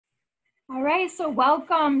All right, so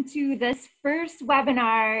welcome to this first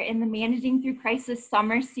webinar in the Managing Through Crisis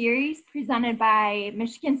Summer Series presented by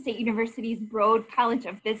Michigan State University's Broad College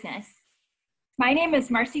of Business. My name is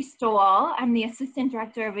Marcie Stowell. I'm the Assistant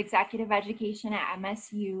Director of Executive Education at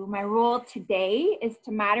MSU. My role today is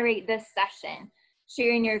to moderate this session,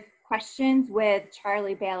 sharing your questions with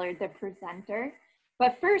Charlie Ballard, the presenter.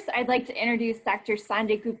 But first, I'd like to introduce Dr.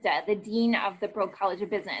 Sanjay Gupta, the Dean of the Broad College of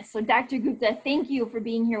Business. So Dr. Gupta, thank you for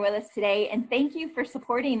being here with us today, and thank you for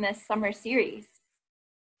supporting this summer series.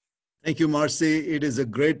 Thank you, Marcie. It is a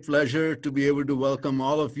great pleasure to be able to welcome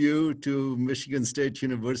all of you to Michigan State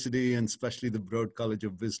University and especially the Broad College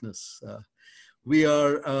of Business. We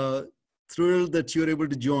are thrilled that you're able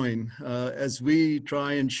to join as we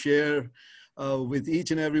try and share with each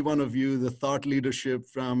and every one of you the thought leadership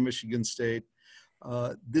from Michigan State.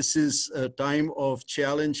 This is a time of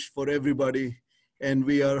challenge for everybody, and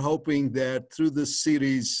we are hoping that through this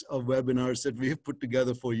series of webinars that we have put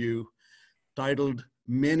together for you, titled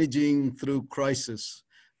Managing Through Crisis,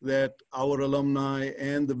 that our alumni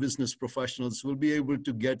and the business professionals will be able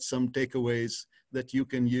to get some takeaways that you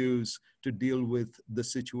can use to deal with the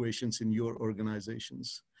situations in your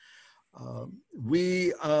organizations.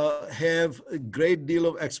 We have a great deal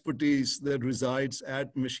of expertise that resides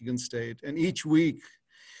at Michigan State, and each week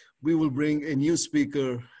we will bring a new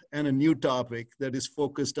speaker and a new topic that is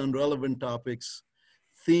focused on relevant topics,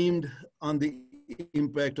 themed on the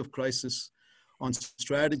impact of crisis, on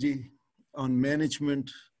strategy, on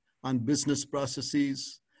management, on business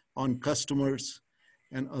processes, on customers,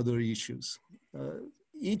 and other issues.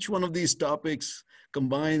 Each one of these topics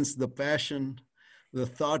combines the passion, the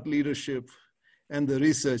thought leadership, and the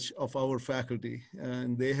research of our faculty.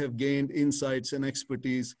 And they have gained insights and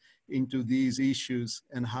expertise into these issues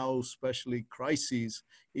and how especially crises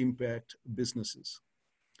impact businesses.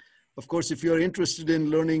 Of course, if you're interested in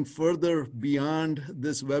learning further beyond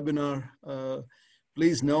this webinar,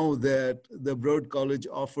 please know that the Broad College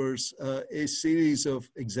offers a series of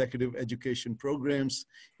executive education programs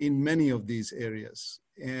in many of these areas.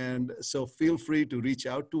 And so feel free to reach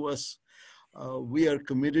out to us. We are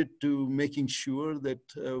committed to making sure that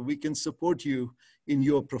we can support you in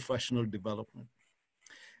your professional development.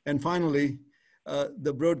 And finally,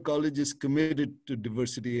 the Broad College is committed to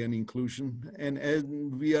diversity and inclusion, and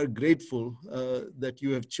we are grateful that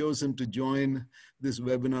you have chosen to join this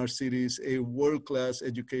webinar series, a world-class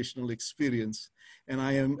educational experience. And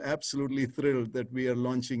I am absolutely thrilled that we are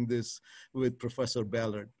launching this with Professor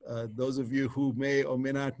Ballard. Those of you who may or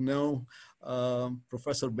may not know,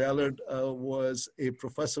 Professor Ballard was a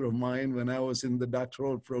professor of mine when I was in the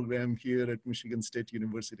doctoral program here at Michigan State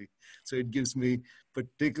University. So it gives me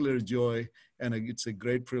particular joy, and it's a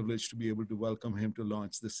great privilege to be able to welcome him to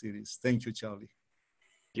launch this series. Thank you, Charlie.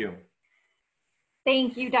 Thank you.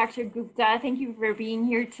 Thank you, Dr. Gupta. Thank you for being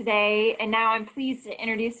here today. And now I'm pleased to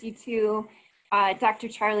introduce you to Dr.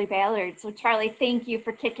 Charlie Ballard. So Charlie, thank you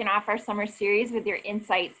for kicking off our summer series with your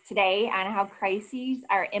insights today on how crises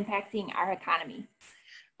are impacting our economy.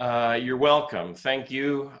 You're welcome. Thank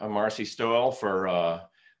you, Marcie Stowell, for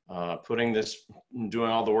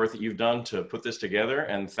doing all the work that you've done to put this together.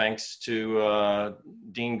 And thanks to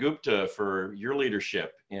Dean Gupta for your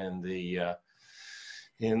leadership in the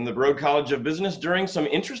Broad College of Business during some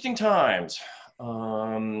interesting times.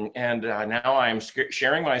 Now I'm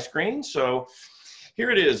sharing my screen. So here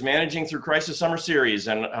it is, Managing Through Crisis Summer Series.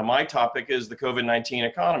 And my topic is the COVID-19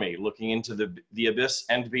 economy, looking into the abyss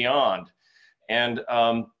and beyond. And,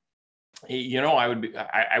 you know,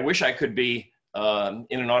 I wish I could be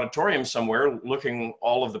in an auditorium somewhere looking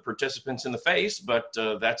all of the participants in the face, but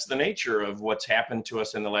that's the nature of what's happened to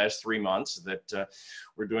us in the last 3 months, that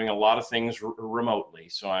we're doing a lot of things remotely.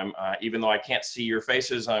 So I'm, even though I can't see your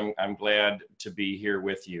faces, I'm glad to be here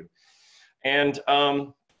with you. And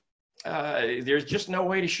there's just no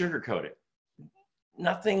way to sugarcoat it.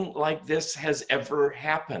 Nothing like this has ever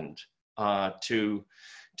happened to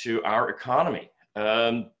our economy.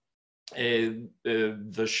 It's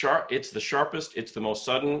the sharpest, it's the most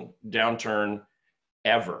sudden downturn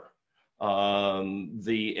ever.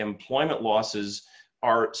 The employment losses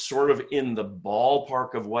are sort of in the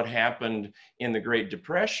ballpark of what happened in the Great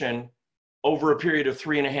Depression over a period of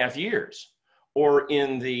 3.5 years, or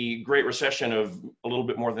in the Great Recession of a little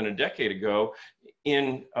bit more than a decade ago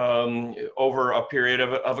in over a period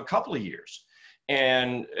of a couple of years.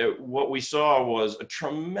 And what we saw was a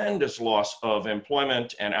tremendous loss of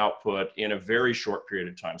employment and output in a very short period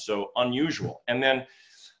of time. So unusual. And then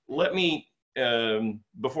let me,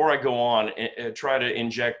 before I go on, try to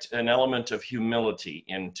inject an element of humility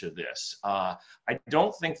into this. I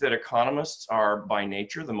don't think that economists are by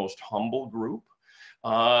nature the most humble group.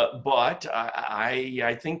 But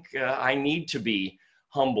I think I need to be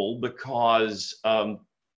humble because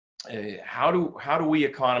how do we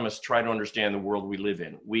economists try to understand the world we live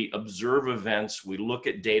in? We observe events, we look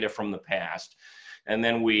at data from the past, and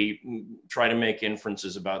then we try to make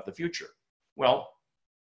inferences about the future. Well,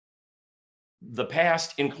 the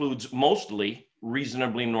past includes mostly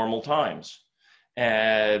reasonably normal times.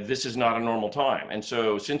 This is not a normal time. And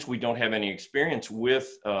so since we don't have any experience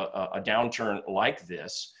with a downturn like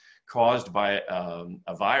this caused by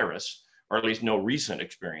a virus, or at least no recent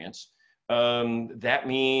experience, that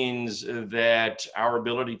means that our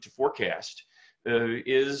ability to forecast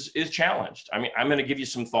is challenged. I mean, I'm going to give you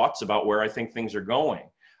some thoughts about where I think things are going,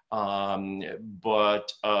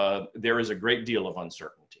 but there is a great deal of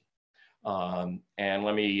uncertainty. And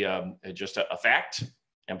let me just a fact: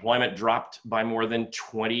 employment dropped by more than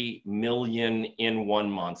 20 million in 1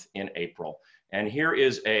 month in April. And here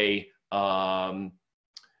is a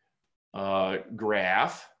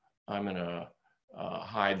graph. I'm going to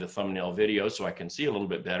hide the thumbnail video so I can see a little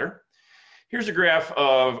bit better. Here's a graph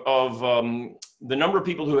of the number of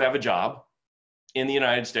people who have a job in the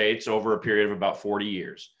United States over a period of about 40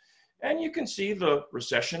 years. And you can see the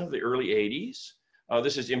recession of the early 80s.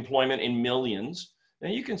 This is employment in millions.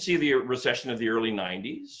 And you can see the recession of the early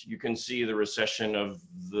 90s. You can see the recession of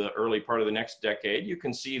the early part of the next decade. You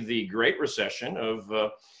can see the Great Recession of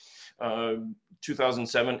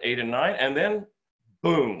 2007, 8, and 9. And then,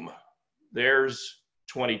 boom, there's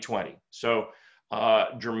 2020. So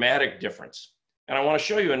dramatic difference. And I want to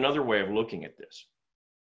show you another way of looking at this.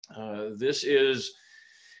 This is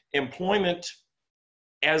employment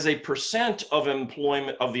as a percent of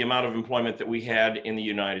employment, of the amount of employment that we had in the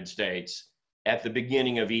United States at the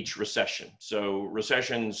beginning of each recession. So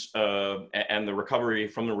recessions and the recovery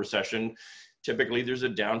from the recession, typically there's a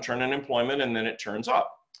downturn in employment and then it turns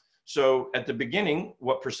up. So at the beginning,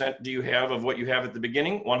 what percent do you have of what you have at the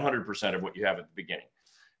beginning? 100% of what you have at the beginning.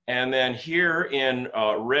 And then here in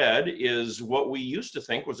red is what we used to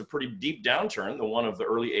think was a pretty deep downturn, the one of the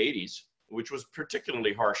early 80s, which was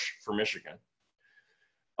particularly harsh for Michigan.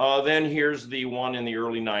 Then here's the one in the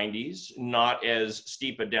early 90s, not as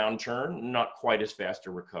steep a downturn, not quite as fast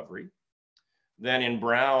a recovery. Then in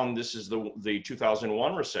brown, this is the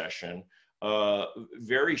 2001 recession,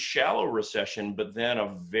 very shallow recession, but then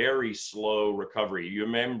a very slow recovery. You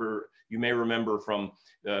may remember from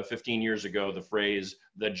 15 years ago the phrase,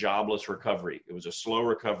 the jobless recovery. It was a slow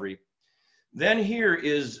recovery. Then here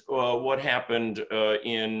is what happened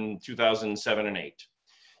in 2007 and 8.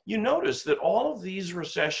 You notice that all of these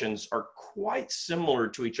recessions are quite similar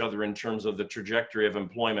to each other in terms of the trajectory of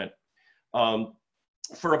employment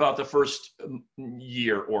for about the first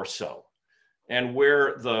year or so. And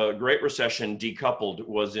where the Great Recession decoupled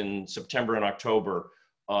was in September and October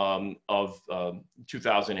of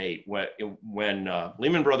 2008, when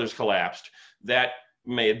Lehman Brothers collapsed. That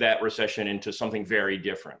made that recession into something very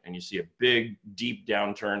different. And you see a big, deep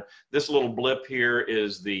downturn. This little blip here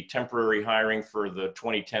is the temporary hiring for the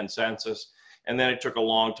 2010 census. And then it took a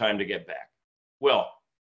long time to get back. Well,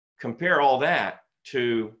 compare all that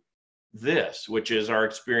to this, which is our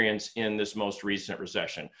experience in this most recent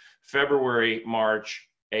recession: February, March,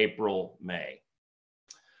 April, May.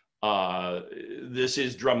 This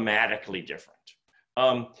is dramatically different.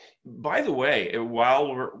 By the way,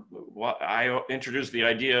 while I introduced the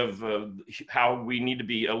idea of how we need to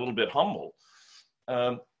be a little bit humble,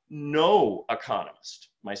 no economist,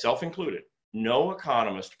 myself included, no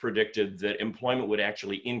economist predicted that employment would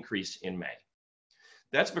actually increase in May.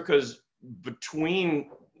 That's because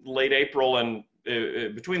between late April and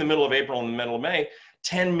between the middle of April and the middle of May,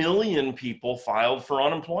 10 million people filed for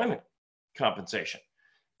unemployment compensation.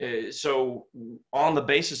 So on the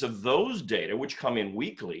basis of those data, which come in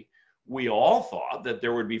weekly, we all thought that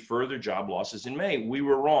there would be further job losses in May. We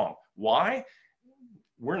were wrong. Why?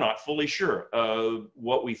 We're not fully sure.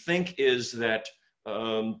 What we think is that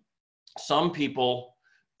some people,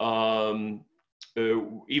 even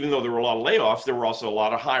though there were a lot of layoffs, there were also a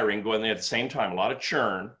lot of hiring going on at the same time, a lot of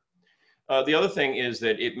churn. The other thing is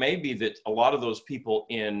that it may be that a lot of those people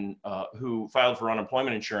who filed for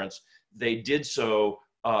unemployment insurance, they did so.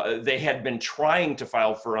 They had been trying to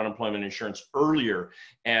file for unemployment insurance earlier,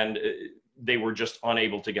 and they were just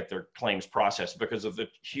unable to get their claims processed because of the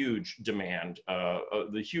huge demand,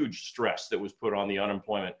 the huge stress that was put on the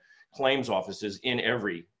unemployment claims offices in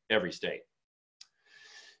every state.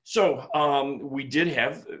 So we did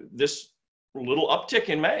have this little uptick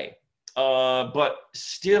in May, but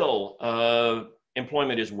still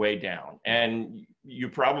employment is way down. And you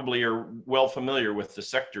probably are well familiar with the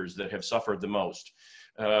sectors that have suffered the most.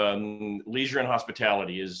 Leisure and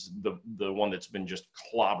hospitality is the one that's been just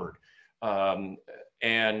clobbered.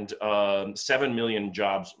 And 7 million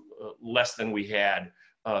jobs less than we had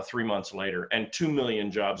 3 months later, and 2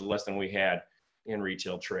 million jobs less than we had in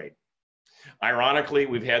retail trade. Ironically,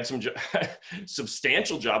 we've had some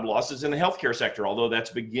substantial job losses in the healthcare sector, although that's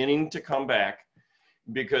beginning to come back,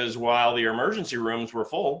 because while the emergency rooms were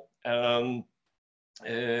full,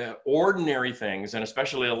 ordinary things, and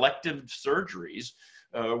especially elective surgeries,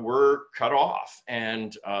 were cut off.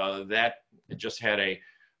 And that just had a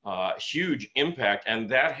huge impact. And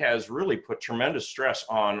that has really put tremendous stress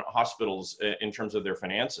on hospitals in terms of their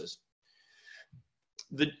finances.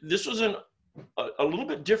 This was a little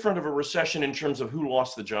bit different of a recession in terms of who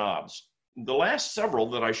lost the jobs. The last several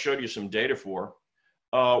that I showed you some data for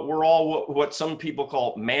were all what some people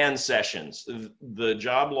call man sessions. The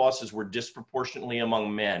job losses were disproportionately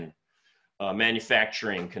among men,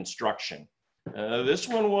 manufacturing, construction. This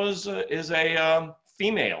one is a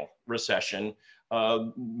female recession,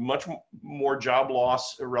 much more job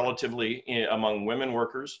loss relatively among women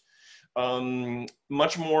workers,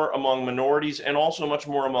 much more among minorities, and also much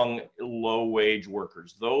more among low-wage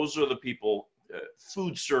workers. Those are the people,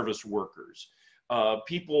 food service workers,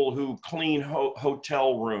 people who clean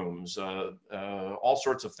hotel rooms, all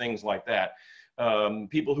sorts of things like that.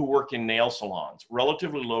 People who work in nail salons,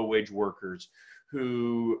 relatively low-wage workers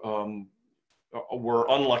who were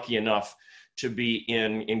unlucky enough to be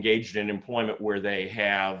engaged in employment where they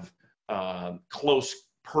have close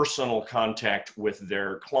personal contact with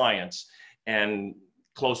their clients, and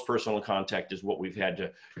close personal contact is what we've had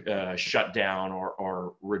to shut down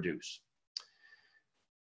or reduce.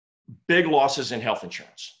 Big losses in health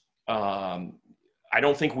insurance. I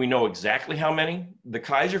don't think we know exactly how many. The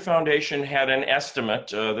Kaiser Foundation had an estimate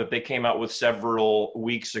that they came out with several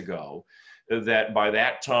weeks ago, that by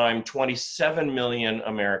that time, 27 million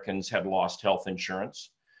Americans had lost health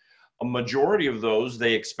insurance. A majority of those,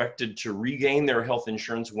 they expected to regain their health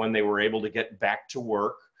insurance when they were able to get back to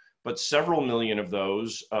work, but several million of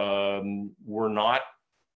those were not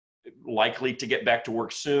likely to get back to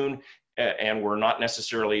work soon, and were not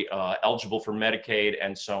necessarily eligible for Medicaid,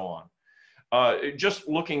 and so on. Just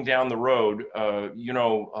looking down the road,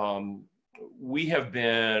 we have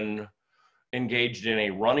been engaged in a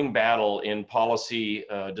running battle in policy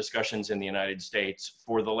discussions in the United States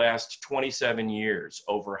for the last 27 years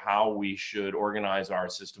over how we should organize our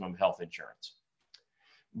system of health insurance.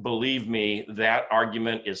 Believe me, that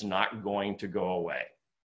argument is not going to go away.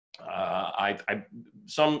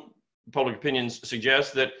 Some public opinions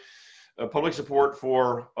suggest that public support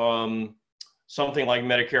for something like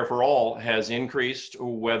Medicare for All has increased.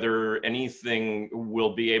 Whether anything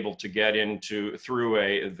will be able to get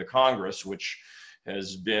through the Congress, which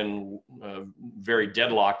has been very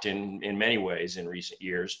deadlocked in many ways in recent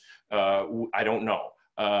years, I don't know.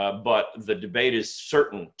 But the debate is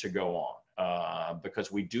certain to go on because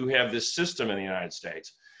we do have this system in the United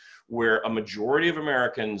States where a majority of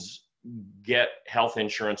Americans get health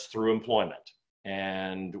insurance through employment.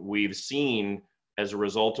 And we've seen, as a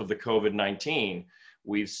result of the COVID-19,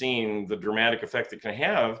 we've seen the dramatic effect it can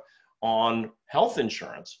have on health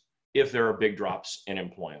insurance if there are big drops in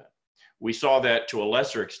employment. We saw that to a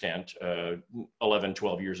lesser extent 11,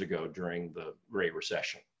 12 years ago during the Great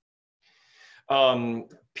Recession.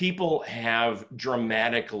 People have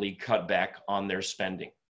dramatically cut back on their spending.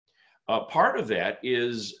 Part of that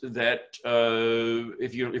is that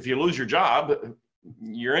if you lose your job,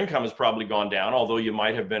 your income has probably gone down, although you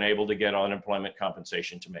might have been able to get unemployment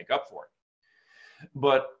compensation to make up for it.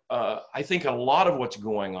 But I think a lot of what's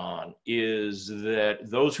going on is that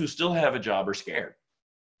those who still have a job are scared.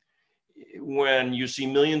 When you see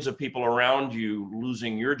millions of people around you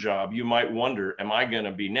losing your job, you might wonder, am I going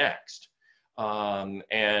to be next?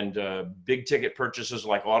 Big ticket purchases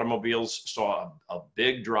like automobiles saw a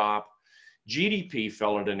big drop. GDP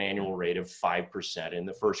fell at an annual rate of 5% in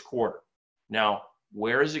the first quarter. Now,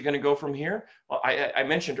 where is it going to go from here? Well, I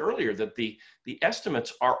mentioned earlier that the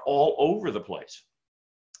estimates are all over the place.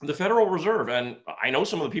 The Federal Reserve, and I know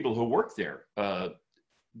some of the people who work there,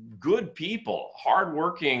 good people,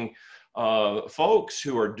 hardworking folks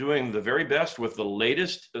who are doing the very best with the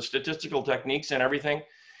latest statistical techniques and everything,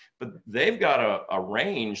 but they've got a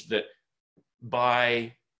range that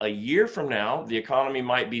by a year from now, the economy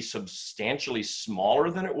might be substantially smaller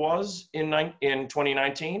than it was in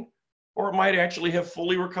 2019. Or it might actually have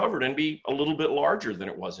fully recovered and be a little bit larger than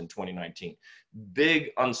it was in 2019. Big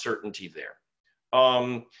uncertainty there.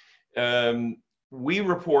 We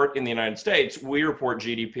report in the United States, we report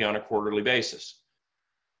GDP on a quarterly basis.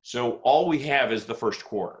 So all we have is the first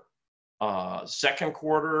quarter. Second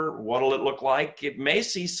quarter, what'll it look like? It may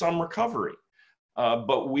see some recovery,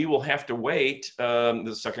 but we will have to wait.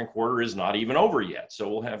 The second quarter is not even over yet, so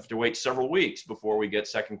we'll have to wait several weeks before we get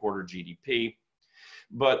second quarter GDP.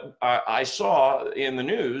 But I saw in the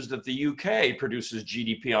news that the UK produces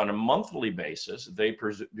GDP on a monthly basis. They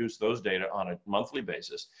produce those data on a monthly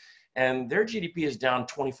basis, and their GDP is down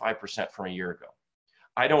 25% from a year ago.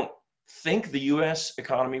 I don't think the US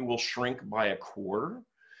economy will shrink by a quarter,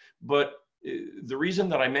 but the reason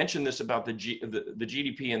that I mentioned this about the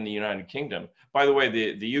GDP in the United Kingdom, by the way,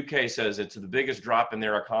 the UK says it's the biggest drop in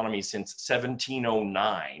their economy since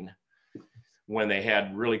 1709. When they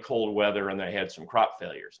had really cold weather and they had some crop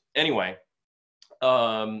failures. Anyway,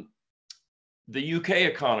 the UK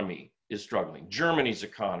economy is struggling. Germany's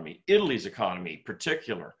economy, Italy's economy,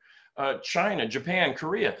 particular, China, Japan,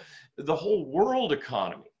 Korea, the whole world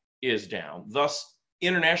economy is down. Thus,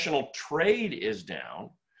 international trade is down.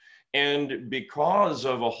 And because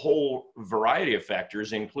of a whole variety of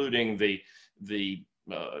factors, including the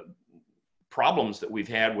problems that we've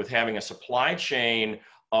had with having a supply chain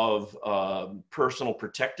of personal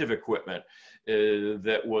protective equipment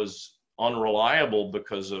that was unreliable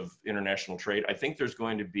because of international trade, I think there's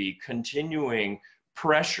going to be continuing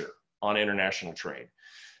pressure on international trade.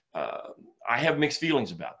 I have mixed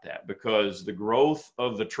feelings about that because the growth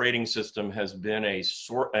of the trading system has been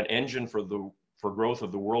an engine for growth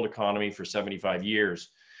of the world economy for 75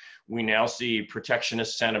 years. We now see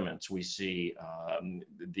protectionist sentiments. We see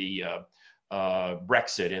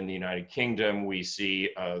Brexit in the United Kingdom. We see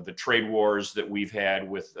the trade wars that we've had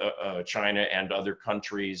with China and other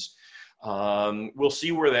countries. We'll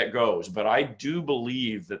see where that goes, but I do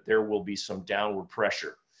believe that there will be some downward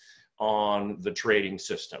pressure on the trading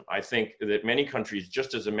system. I think that many countries,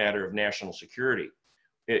 just as a matter of national security,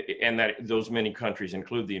 and that those many countries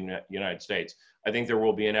include the United States, I think there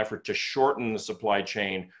will be an effort to shorten the supply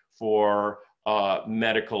chain for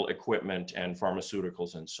medical equipment and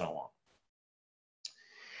pharmaceuticals and so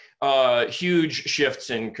on. Huge shifts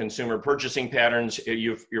in consumer purchasing patterns.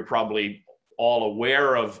 You're probably all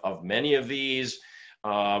aware of many of these.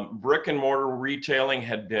 Brick and mortar retailing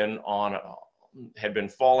had been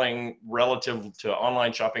falling relative to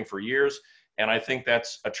online shopping for years, and I think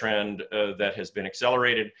that's a trend that has been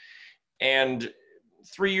accelerated. And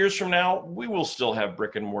 3 years from now, we will still have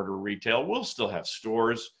brick and mortar retail. We'll still have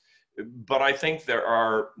stores. But I think there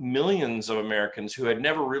are millions of Americans who had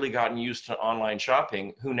never really gotten used to online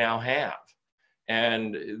shopping who now have.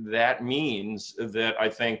 And that means that I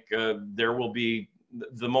think there will be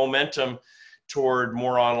the momentum toward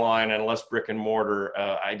more online and less brick and mortar.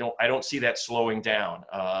 I don't see that slowing down.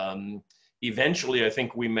 Eventually, I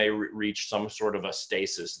think we may reach some sort of a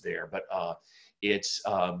stasis there, but it's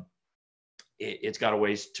got a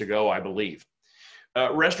ways to go, I believe.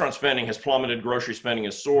 Restaurant spending has plummeted, grocery spending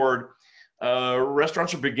has soared.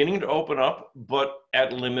 Restaurants are beginning to open up, but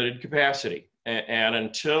at limited capacity. And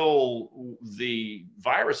until the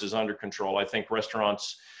virus is under control, I think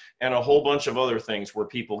restaurants and a whole bunch of other things where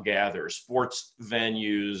people gather, sports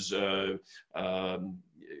venues,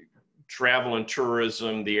 travel and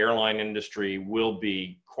tourism, the airline industry will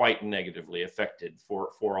be quite negatively affected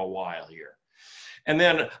for a while here. And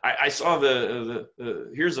then I saw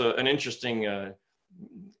here's an interesting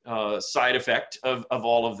side effect of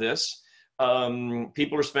all of this.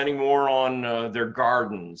 People are spending more on their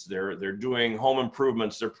gardens. They're doing home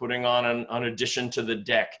improvements. They're putting on an addition to the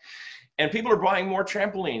deck. And people are buying more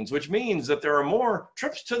trampolines, which means that there are more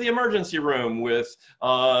trips to the emergency room with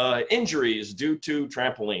injuries due to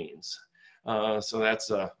trampolines. So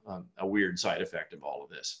that's a weird side effect of all of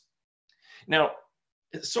this. Now,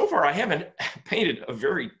 so far I haven't painted a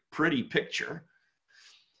very pretty picture,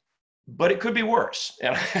 but it could be worse.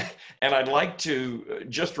 And I'd like to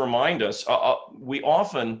just remind us, we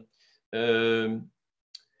often, in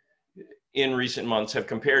recent months, have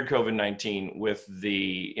compared COVID-19 with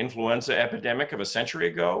the influenza epidemic of a century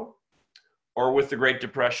ago or with the Great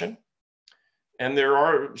Depression. And there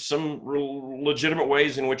are some legitimate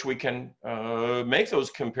ways in which we can make those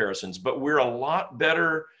comparisons, but we're a lot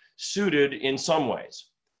better suited in some ways.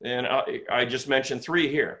 And I just mentioned three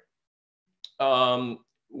here.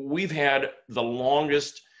 We've had the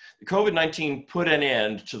longest, COVID-19 put an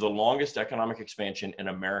end to the longest economic expansion in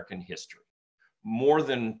American history, more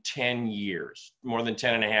than 10 years, more than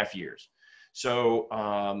 10 and a half years. So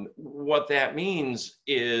what that means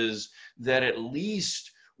is that at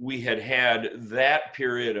least we had that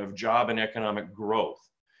period of job and economic growth.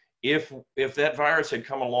 If that virus had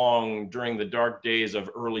come along during the dark days of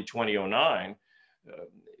early 2009,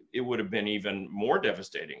 it would have been even more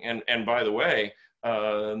devastating. And by the way,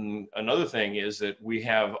 Another thing is that we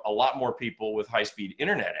have a lot more people with high-speed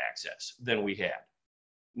internet access than we had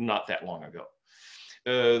not that long ago.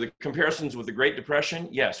 The comparisons with the Great Depression,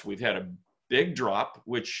 yes, we've had a big drop,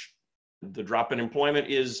 which the drop in employment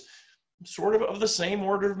is sort of the same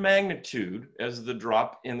order of magnitude as the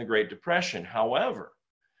drop in the Great Depression. However,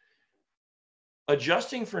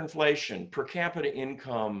 adjusting for inflation, per capita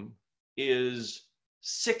income is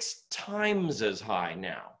 6 times as high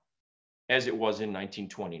now as it was in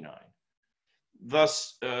 1929.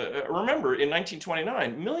 Thus, remember, in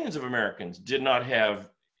 1929, millions of Americans did not have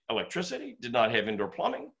electricity, did not have indoor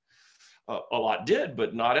plumbing. A lot did,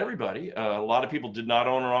 but not everybody. A lot of people did not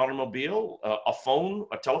own an automobile.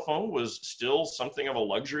 A telephone was still something of a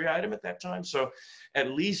luxury item at that time. So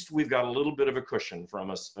at least we've got a little bit of a cushion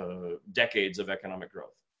from us, decades of economic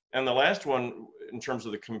growth. And the last one, in terms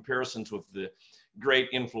of the comparisons with the great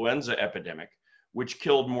influenza epidemic, which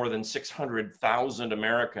killed more than 600,000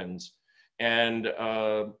 Americans and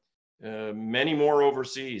many more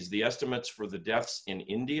overseas. The estimates for the deaths in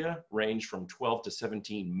India range from 12 to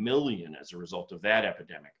 17 million as a result of that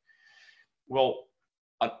epidemic. Well,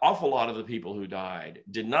 an awful lot of the people who died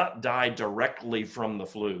did not die directly from the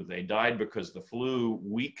flu. They died because the flu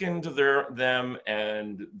weakened them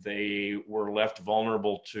and they were left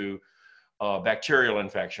vulnerable to bacterial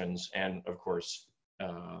infections. And of course,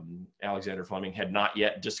 Alexander Fleming had not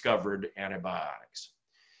yet discovered antibiotics.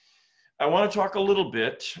 I want to talk a little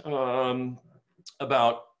bit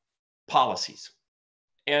about policies.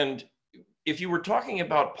 And if you were talking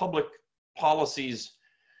about public policies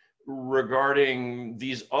regarding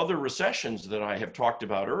these other recessions that I have talked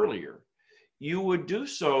about earlier, you would do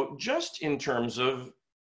so just in terms of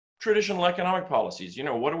traditional economic policies. You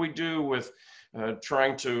know, what do we do with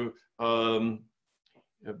trying to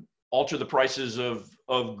alter the prices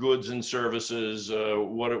of goods and services?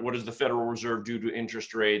 What does the Federal Reserve do to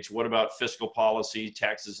interest rates? What about fiscal policy,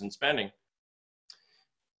 taxes, and spending?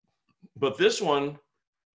 But this one,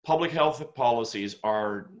 public health policies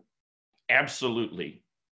are absolutely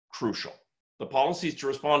crucial. The policies to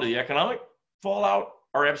respond to the economic fallout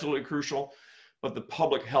are absolutely crucial, but the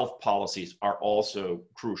public health policies are also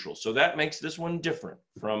crucial. So that makes this one different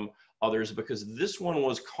from others, because this one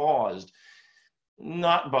was caused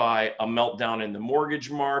not by a meltdown in the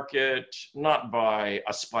mortgage market, not by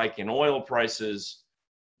a spike in oil prices,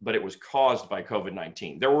 but it was caused by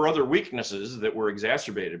COVID-19. There were other weaknesses that were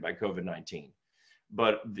exacerbated by COVID-19,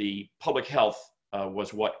 but the public health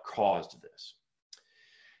was what caused this.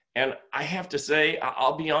 And I have to say,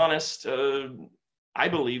 I'll be honest, I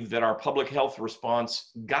believe that our public health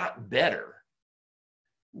response got better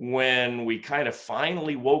when we kind of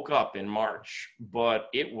finally woke up in March, but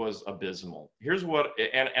it was abysmal. Here's what,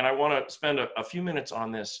 and I want to spend a few minutes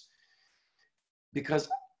on this, because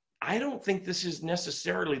I don't think this is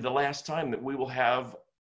necessarily the last time that we will have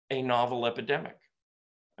a novel epidemic.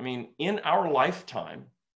 I mean, in our lifetime,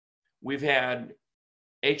 we've had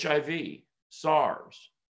HIV, SARS,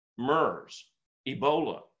 MERS,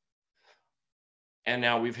 Ebola, and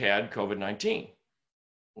now we've had COVID-19.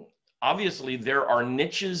 Obviously, there are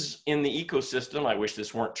niches in the ecosystem. I wish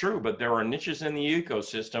this weren't true, but there are niches in the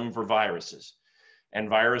ecosystem for viruses. And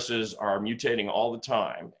viruses are mutating all the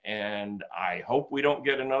time. And I hope we don't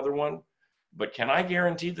get another one. But can I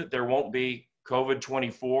guarantee that there won't be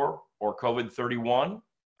COVID-24 or COVID-31?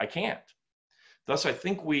 I can't. Thus, I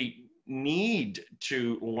think we need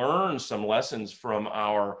to learn some lessons from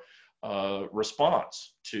our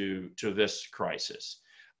response to this crisis.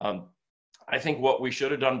 I think what we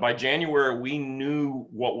should have done by January, we knew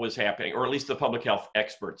what was happening, or at least the public health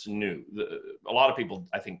experts knew. A lot of people,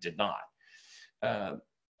 I think, did not.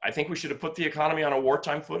 I think we should have put the economy on a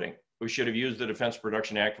wartime footing. We should have used the Defense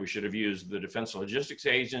Production Act. We should have used the Defense Logistics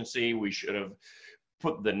Agency. We should have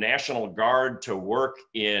put the National Guard to work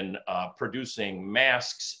in producing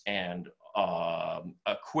masks and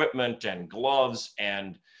equipment and gloves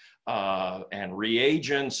and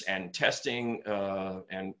reagents and testing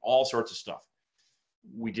and all sorts of stuff.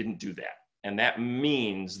 We didn't do that. And that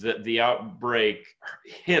means that the outbreak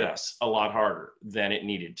hit us a lot harder than it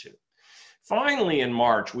needed to. Finally, in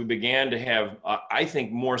March, we began to have, I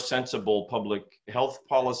think, more sensible public health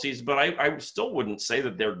policies, but I still wouldn't say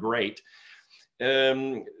that they're great.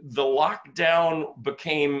 The lockdown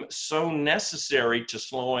became so necessary to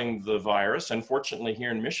slowing the virus. Unfortunately, here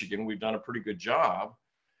in Michigan, we've done a pretty good job.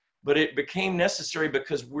 But it became necessary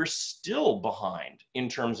because we're still behind in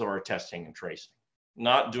terms of our testing and tracing,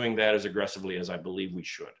 not doing that as aggressively as I believe we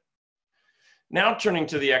should. Now turning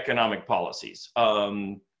to the economic policies.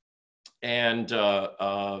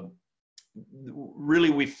 really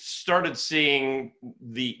we've started seeing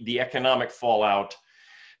the economic fallout.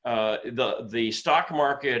 The stock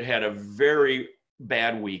market had a very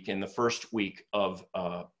bad week in the first week of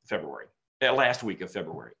February, last week of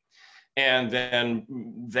February. And then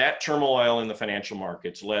that turmoil in the financial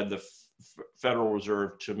markets led the Federal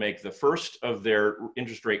Reserve to make the first of their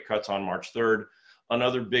interest rate cuts on March 3rd,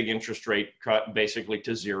 another big interest rate cut basically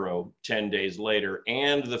to zero 10 days later.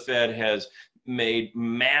 And the Fed has made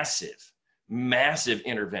massive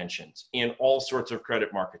interventions in all sorts of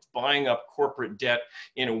credit markets, buying up corporate debt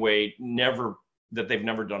in a way that they've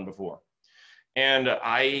never done before. And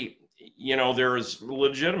there is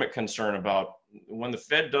legitimate concern about when the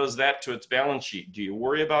Fed does that to its balance sheet. Do you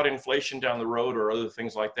worry about inflation down the road or other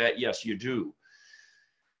things like that? Yes, you do.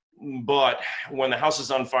 But when the house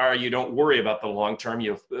is on fire, you don't worry about the long term.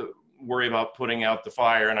 You worry about putting out the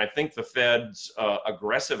fire. And I think the Fed's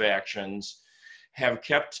aggressive actions have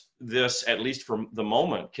kept this, at least for the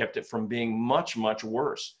moment, kept it from being much, much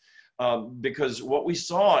worse. Because what we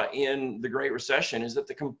saw in the Great Recession is that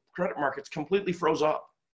the credit markets completely froze up,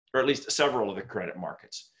 or at least several of the credit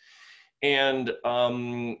markets. And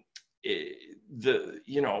in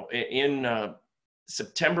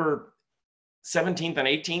September 17th and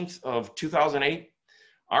 18th of 2008,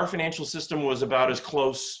 our financial system was about as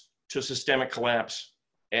close to systemic collapse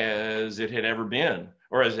as it had ever been,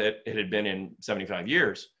 or as it had been in 75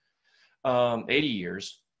 years, 80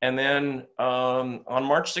 years. And then on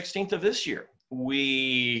March 16th of this year,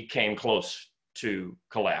 we came close to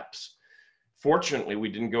collapse. Fortunately, we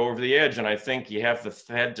didn't go over the edge, and I think you have the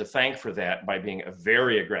Fed to thank for that by being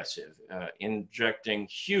very aggressive, injecting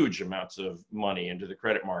huge amounts of money into the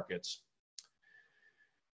credit markets.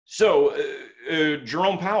 So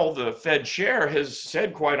Jerome Powell, the Fed chair, has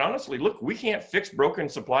said quite honestly, look, we can't fix broken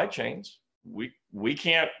supply chains. We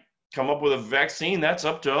can't come up with a vaccine. That's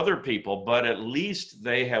up to other people, but at least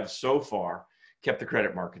they have so far kept the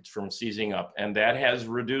credit markets from seizing up, and that has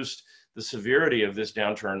reduced the severity of this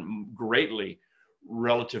downturn greatly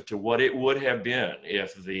relative to what it would have been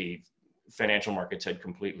if the financial markets had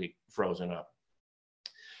completely frozen up.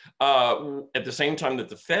 At the same time that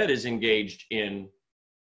the Fed is engaged in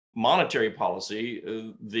monetary policy,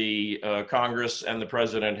 the Congress and the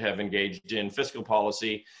president have engaged in fiscal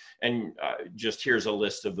policy. And just here's a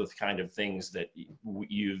list of the kind of things that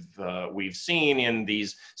we've seen in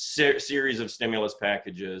these series of stimulus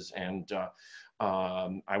packages, and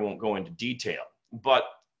I won't go into detail, but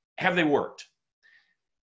have they worked?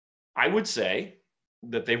 I would say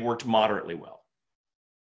that they've worked moderately well.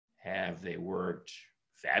 Have they worked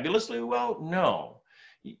fabulously well? No.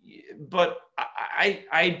 But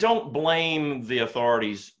I don't blame the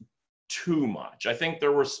authorities too much. I think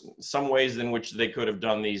there were some ways in which they could have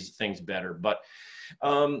done these things better, but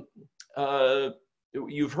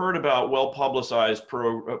you've heard about well-publicized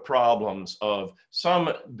problems of some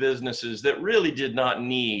businesses that really did not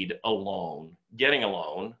need a loan, getting a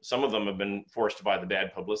loan. Some of them have been forced by the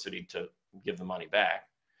bad publicity to give the money back.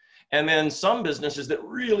 And then some businesses that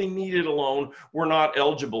really needed a loan were not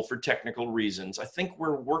eligible for technical reasons. I think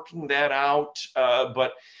we're working that out,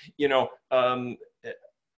 but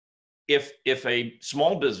if a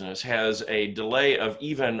small business has a delay of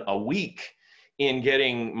even a week in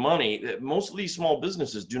getting money, most of these small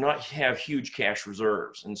businesses do not have huge cash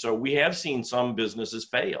reserves. And so we have seen some businesses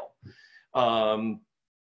fail. And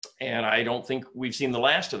I don't think we've seen the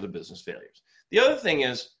last of the business failures. The other thing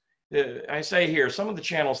is, I say here, some of the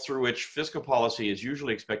channels through which fiscal policy is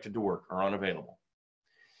usually expected to work are unavailable.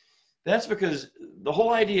 That's because the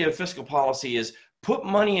whole idea of fiscal policy is put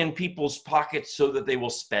money in people's pockets so that they will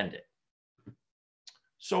spend it.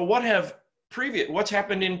 So what's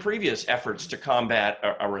happened in previous efforts to combat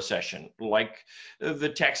a recession, like the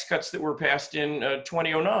tax cuts that were passed in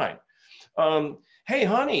 2009? Hey,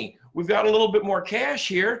 honey, we've got a little bit more cash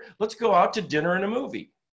here. Let's go out to dinner and a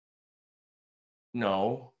movie.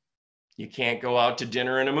 No, you can't go out to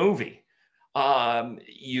dinner and a movie. Let's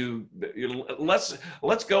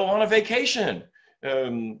go on a vacation.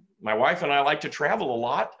 My wife and I like to travel a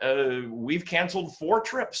lot. We've canceled 4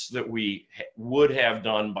 trips that we would have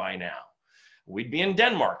done by now. We'd be in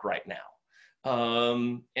Denmark right now.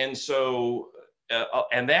 And so,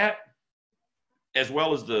 and that, as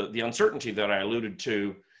well as the uncertainty that I alluded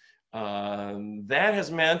to, that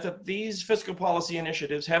has meant that these fiscal policy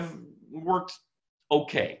initiatives have worked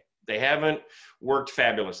okay. They haven't worked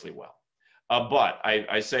fabulously well. But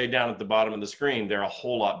I say down at the bottom of the screen, they're a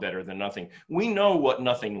whole lot better than nothing. We know what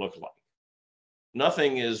nothing looked like.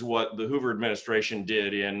 Nothing is what the Hoover administration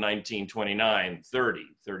did in 1929, 30,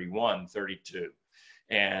 31, 32.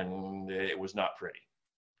 And it was not pretty.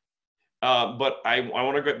 But I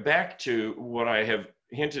want to get back to what I have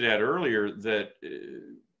hinted at earlier, that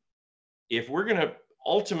if we're going to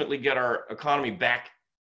ultimately get our economy back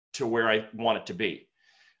to where I want it to be,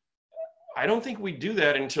 I don't think we do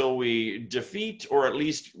that until we defeat or at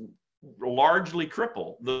least largely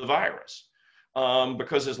cripple the virus.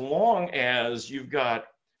 Because as long as you've got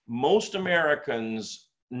most Americans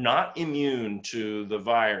not immune to the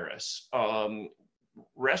virus,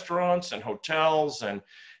 restaurants and hotels and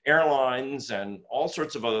airlines and all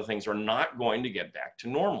sorts of other things are not going to get back to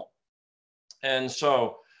normal. And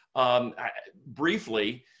so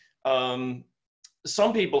briefly,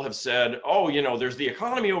 some people have said, oh, you know, there's the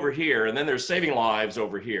economy over here and then there's saving lives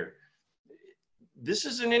over here. This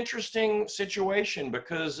is an interesting situation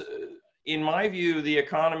because in my view, the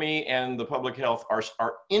economy and the public health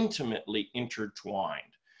are intimately intertwined.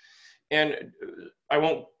 And I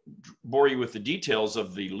won't bore you with the details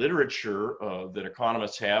of the literature that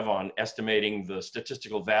economists have on estimating the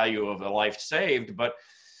statistical value of a life saved, but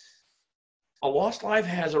a lost life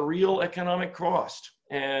has a real economic cost.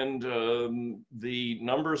 And the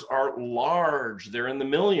numbers are large, they're in the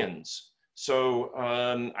millions. So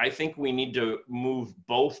I think we need to move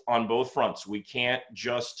on both fronts. We can't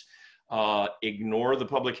just ignore the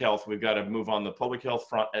public health. We've got to move on the public health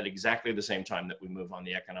front at exactly the same time that we move on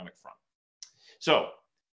the economic front. So,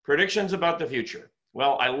 predictions about the future.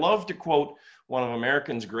 Well, I love to quote one of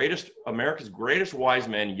America's greatest wise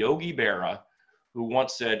men, Yogi Berra, who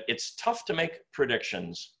once said, "It's tough to make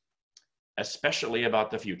predictions, especially about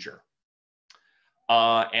the future."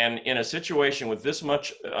 And in a situation with this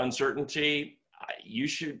much uncertainty,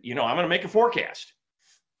 I'm going to make a forecast.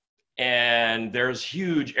 And there's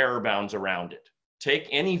huge error bounds around it. Take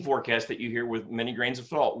any forecast that you hear with many grains of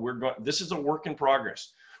salt. This is a work in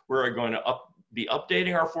progress. We're going to be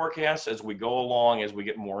updating our forecasts as we go along, as we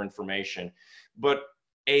get more information. But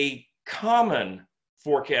a common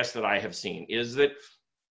forecast that I have seen is that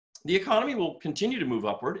the economy will continue to move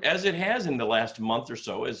upward, as it has in the last month or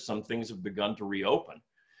so, as some things have begun to reopen.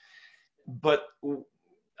 But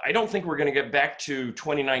I don't think we're going to get back to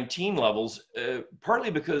 2019 levels,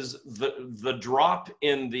 partly because the drop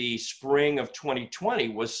in the spring of 2020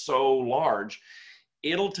 was so large.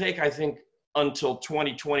 It'll take, I think, until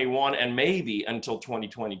 2021 and maybe until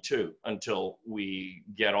 2022 until we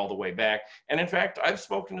get all the way back. And in fact, I've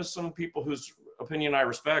spoken to some people whose opinion I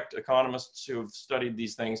respect, economists who have studied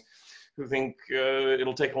these things, who think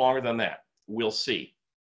it'll take longer than that. We'll see.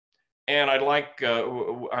 And I'd like,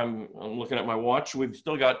 I'm looking at my watch. We've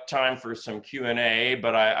still got time for some Q&A,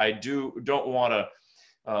 but I don't want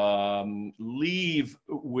to leave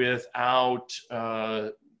without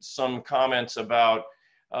some comments about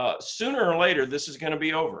sooner or later, this is going to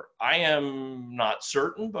be over. I am not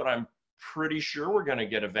certain, but I'm pretty sure we're going to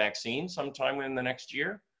get a vaccine sometime in the next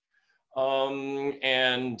year. Then,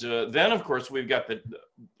 of course, we've got the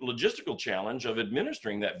logistical challenge of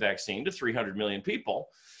administering that vaccine to 300 million people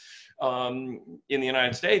in the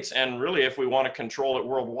United States. And really, if we want to control it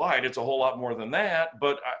worldwide, it's a whole lot more than that.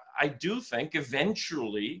 But I do think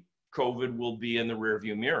eventually COVID will be in the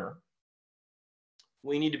rearview mirror.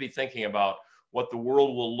 We need to be thinking about what the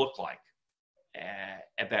world will look like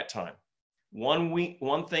at that time.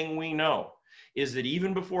 One thing we know is that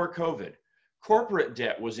even before COVID, corporate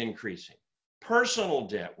debt was increasing, personal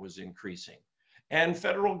debt was increasing, and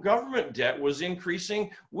federal government debt was increasing.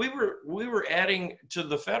 We were adding to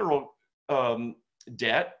the federal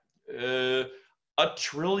debt $1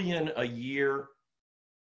 trillion a year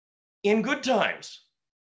in good times.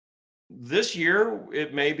 This year,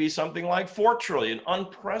 it may be something like 4 trillion,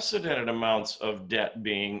 unprecedented amounts of debt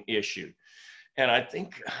being issued. And I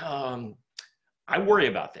think I worry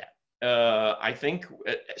about that. I think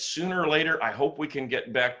sooner or later, I hope we can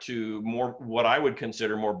get back to more what I would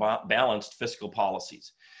consider more balanced fiscal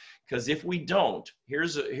policies. Because if we don't,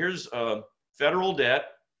 here's federal debt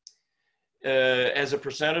as a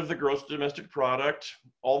percent of the gross domestic product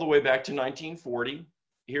all the way back to 1940.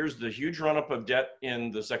 Here's the huge run-up of debt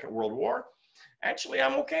in the Second World War. Actually,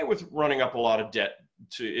 I'm okay with running up a lot of debt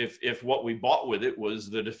if what we bought with it was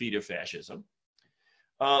the defeat of fascism.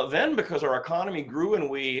 Then, because our economy grew and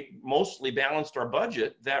we mostly balanced our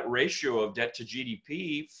budget, that ratio of debt to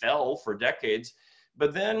GDP fell for decades.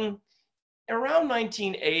 But then around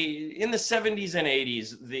in the 70s and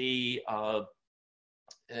 80s,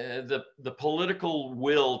 the political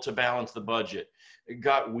will to balance the budget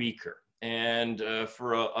got weaker. And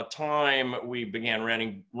for a time, we began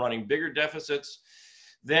running bigger deficits.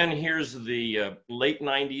 Then here's the late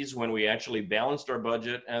 90s when we actually balanced our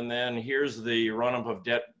budget. And then here's the run-up of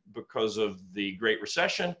debt because of the Great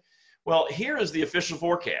Recession. Well, here is the official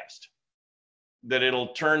forecast. that it'll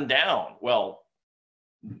turn down. Well,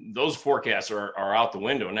 those forecasts are out the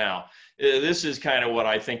window now. This is kind of what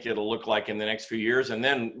I think it'll look like in the next few years. And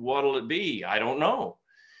then what'll it be? I don't know.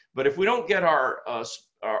 But if we don't get our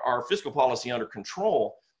fiscal policy under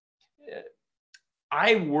control,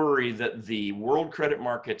 I worry that the world credit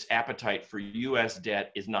market's appetite for US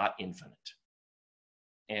debt is not infinite.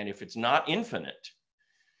 And if it's not infinite,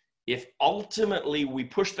 if ultimately we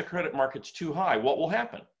push the credit markets too high, what will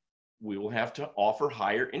happen? We will have to offer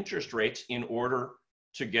higher interest rates in order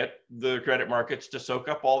to get the credit markets to soak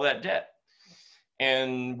up all that debt.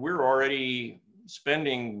 And we're already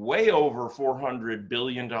spending way over $400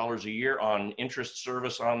 billion a year on interest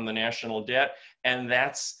service on the national debt, and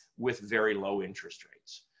that's with very low interest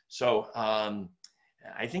rates. So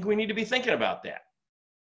I think we need to be thinking about that.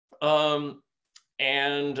 I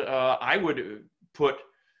would put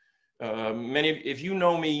if you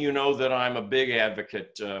know me, you know that I'm a big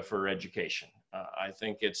advocate for education. I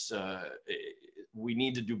think we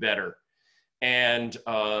need to do better. And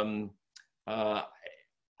I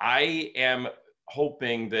am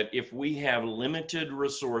hoping that if we have limited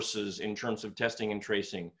resources in terms of testing and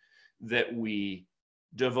tracing, that we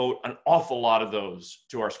devote an awful lot of those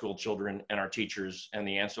to our school children and our teachers and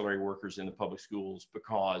the ancillary workers in the public schools,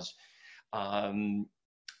 because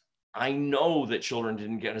I know that children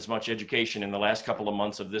didn't get as much education in the last couple of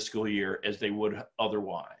months of this school year as they would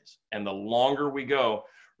otherwise. And the longer we go,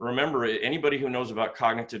 remember, anybody who knows about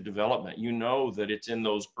cognitive development, you know that it's in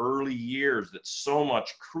those early years that so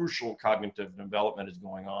much crucial cognitive development is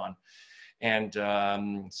going on. And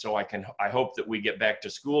so I hope that we get back to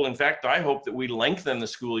school. In fact, I hope that we lengthen the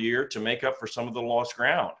school year to make up for some of the lost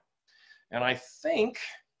ground. And I think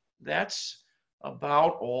that's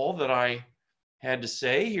about all that I had to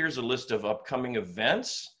say. Here's a list of upcoming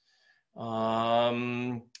events.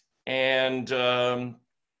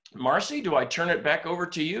 Marcie, do I turn it back over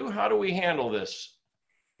to you? How do we handle this?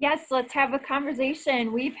 Yes, let's have a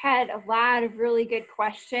conversation. We've had a lot of really good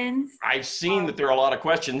questions. I've seen that there are a lot of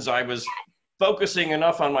questions. I was focusing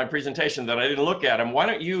enough on my presentation that I didn't look at them. Why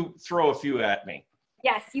don't you throw a few at me?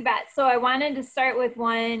 Yes, you bet. So I wanted to start with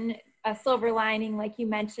one, a silver lining, like you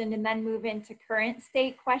mentioned, and then move into current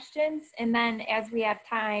state questions. And then as we have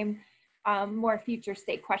time, more future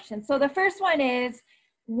state questions. So the first one is,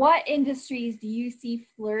 what industries do you see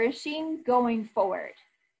flourishing going forward?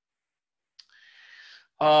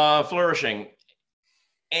 Flourishing.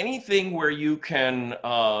 Anything where you can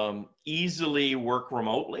easily work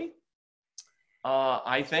remotely,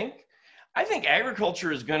 I think. I think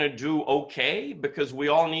agriculture is going to do okay because we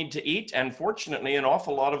all need to eat. And fortunately, an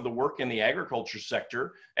awful lot of the work in the agriculture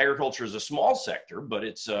sector, agriculture is a small sector, but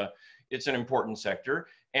it's an important sector.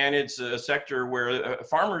 And it's a sector where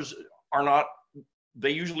farmers are not,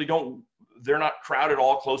 they're not crowded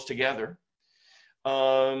all close together.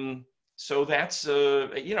 So that's, earlier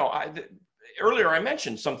I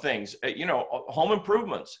mentioned some things, home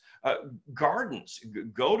improvements, gardens.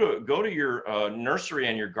 Go to your nursery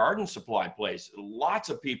and your garden supply place. Lots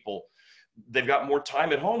of people, they've got more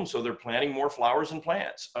time at home, so they're planting more flowers and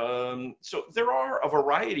plants. So there are a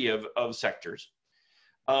variety of sectors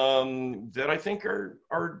that I think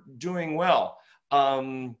are doing well.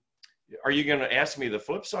 Are you going to ask me the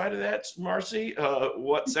flip side of that, Marcie?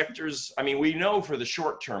 What sectors? I mean, we know for the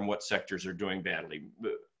short term what sectors are doing badly.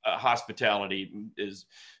 Hospitality is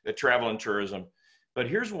travel and tourism. But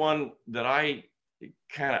here's one that I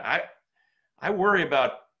worry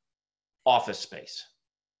about: office space,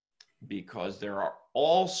 because there are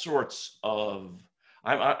all sorts of.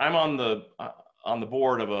 I'm on the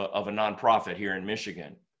board of a nonprofit here in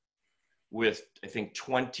Michigan, with I think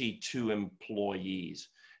 22 employees.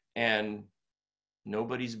 And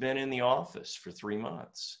nobody's been in the office for 3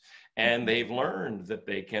 months, and they've learned that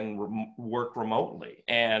they can work remotely,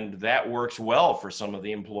 and that works well for some of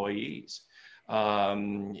the employees.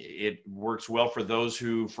 It works well for those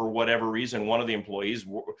who, for whatever reason, one of the employees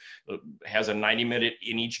has a 90-minute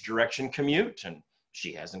in each direction commute, and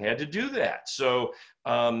she hasn't had to do that. So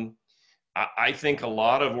I think a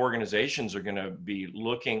lot of organizations are going to be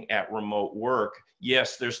looking at remote work.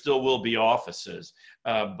 Yes, there still will be offices,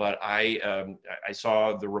 but I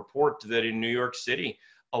saw the report that in New York City,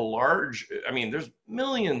 there's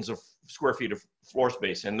millions of square feet of floor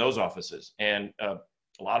space in those offices, and a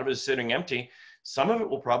lot of it is sitting empty. Some of it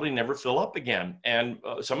will probably never fill up again, and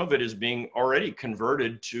some of it is being already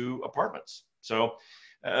converted to apartments. So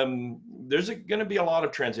there's going to be a lot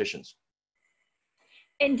of transitions.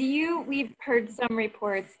 And we've heard some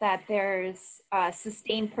reports that there's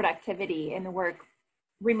sustained productivity in the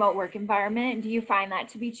remote work environment. Do you find that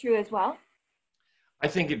to be true as well? I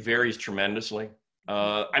think it varies tremendously.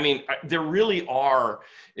 I mean, there really are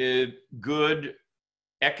good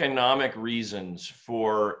economic reasons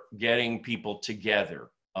for getting people together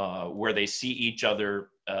where they see each other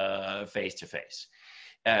face to face.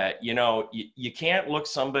 You know, you can't look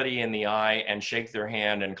somebody in the eye and shake their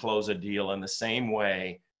hand and close a deal in the same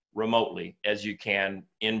way remotely as you can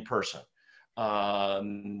in person.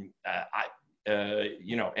 You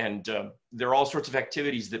know, and there are all sorts of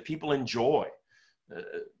activities that people enjoy,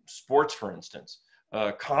 sports, for instance,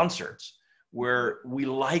 concerts, where we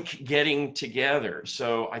like getting together.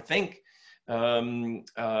 So I think there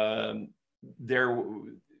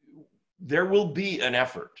will be an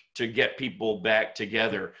effort to get people back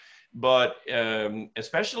together. But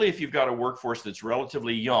especially if you've got a workforce that's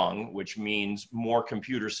relatively young, which means more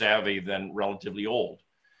computer savvy than relatively old,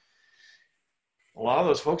 a lot of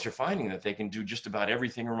those folks are finding that they can do just about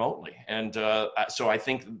everything remotely. And so I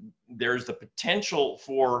think there's the potential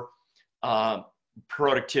for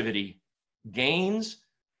productivity gains,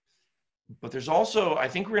 but there's also, I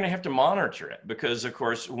think we're going to have to monitor it, because of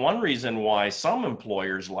course, one reason why some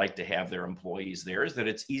employers like to have their employees there is that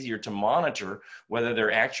it's easier to monitor whether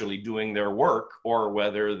they're actually doing their work or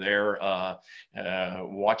whether they're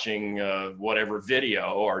watching whatever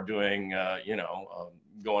video or doing, you know,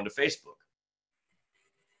 going to Facebook.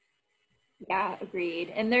 Yeah, agreed.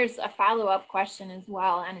 And there's a follow-up question as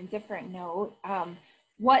well on a different note.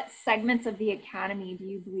 What segments of the economy do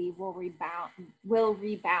you believe will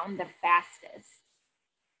rebound the fastest?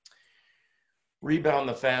 Rebound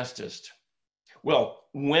the fastest. Well,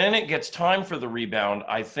 when it gets time for the rebound,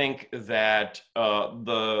 I think that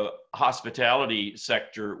the hospitality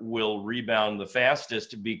sector will rebound the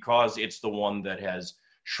fastest because it's the one that has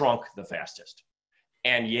shrunk the fastest.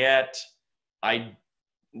 And yet,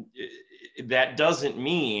 that doesn't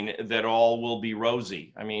mean that all will be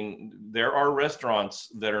rosy. I mean, there are restaurants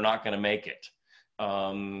that are not going to make it.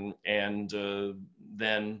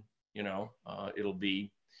 Then, you know, it'll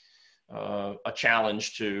be a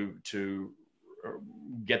challenge to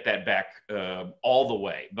get that back all the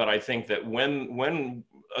way. But I think that when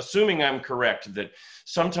assuming I'm correct, that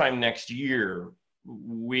sometime next year,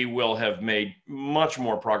 we will have made much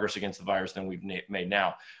more progress against the virus than we've made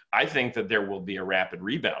now. I think that there will be a rapid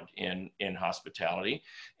rebound in hospitality,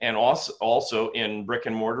 and also in brick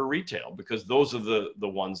and mortar retail, because those are the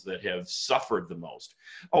ones that have suffered the most.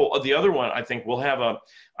 Oh, the other one, I think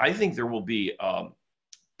I think there will be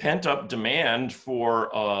pent up demand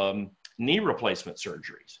for knee replacement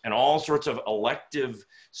surgeries and all sorts of elective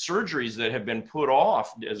surgeries that have been put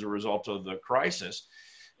off as a result of the crisis.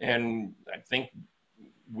 And I think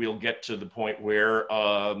we'll get to the point where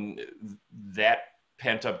that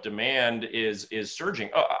pent-up demand is surging.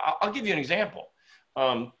 I'll give you an example.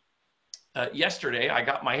 Yesterday, I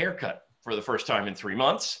got my hair cut for the first time in 3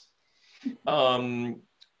 months. The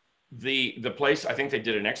place, I think they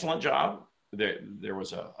did an excellent job. There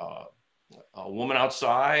was a woman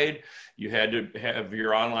outside. You had to have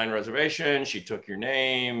your online reservation. She took your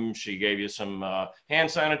name. She gave you some hand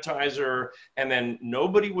sanitizer. And then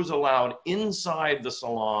nobody was allowed inside the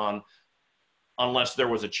salon unless there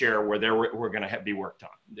was a chair where they were going to be worked on.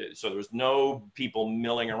 So there was no people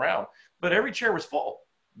milling around. But every chair was full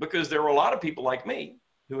because there were a lot of people like me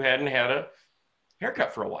who hadn't had a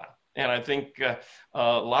haircut for a while. And I think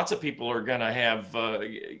lots of people are going to have,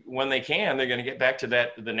 when they can, they're going to get back to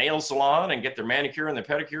the nail salon and get their manicure and their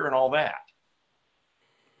pedicure and all that.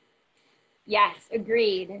 Yes,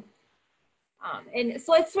 agreed. And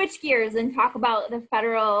so let's switch gears and talk about the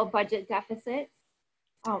federal budget deficit.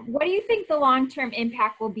 What do you think the long-term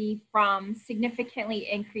impact will be from significantly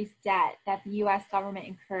increased debt that the U.S. government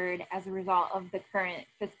incurred as a result of the current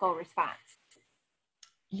fiscal response?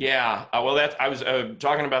 Yeah, well, I was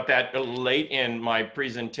talking about that late in my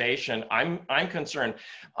presentation. I'm concerned.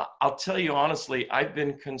 I'll tell you honestly, I've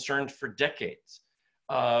been concerned for decades.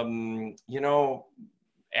 You know,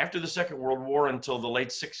 after the Second World War until the late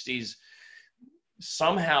 60s,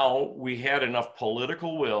 somehow we had enough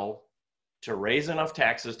political will to raise enough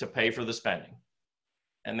taxes to pay for the spending.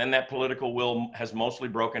 And then that political will has mostly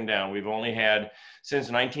broken down. We've only had, since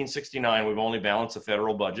 1969, we've only balanced the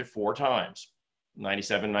federal budget 4 times.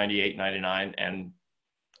 97, 98, 99, and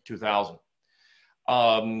 2000.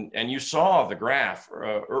 And you saw the graph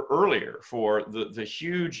earlier for the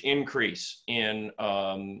huge increase in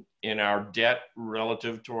our debt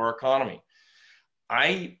relative to our economy.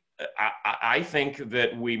 I think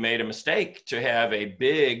that we made a mistake to have a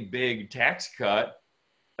big tax cut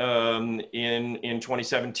in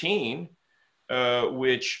 2017,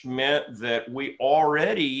 which meant that we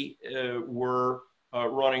already were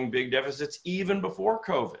running big deficits even before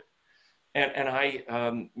COVID. And I,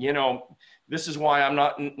 you know, this is why I'm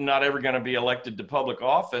not ever going to be elected to public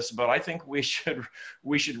office, but I think we should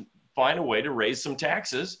find a way to raise some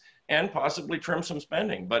taxes and possibly trim some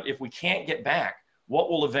spending. But if we can't get back, what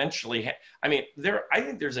will eventually I mean, I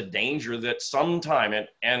think there's a danger that sometime,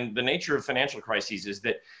 and the nature of financial crises is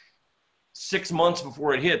that 6 months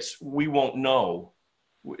before it hits, we won't know.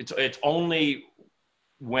 It's only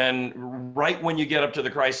right when you get up to the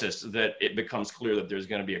crisis that it becomes clear that there's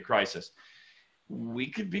going to be a crisis. We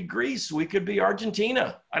could be Greece, we could be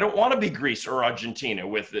Argentina. I don't want to be Greece or Argentina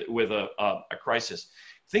with a crisis.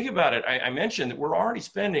 Think about it. I mentioned that we're already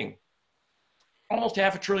spending almost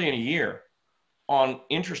 $500 billion a year on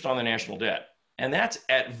interest on the national debt, and that's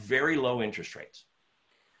at very low interest rates.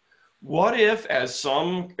 What if, as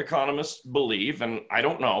some economists believe, and I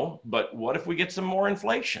don't know, but what if we get some more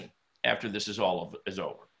inflation after this is over?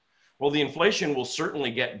 Well, the inflation will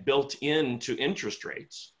certainly get built into interest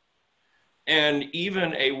rates, and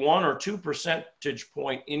even a 1 or 2 percentage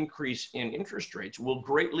point increase in interest rates will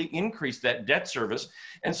greatly increase that debt service.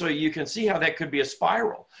 And so you can see how that could be a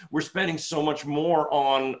spiral. We're spending so much more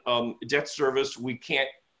on debt service, we can't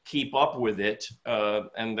keep up with it.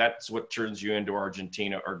 And that's what turns you into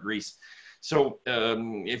Argentina or Greece. So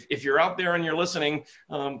if you're out there and you're listening,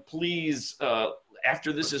 please,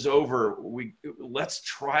 after this is over, let's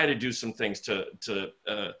try to do some things to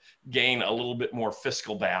gain a little bit more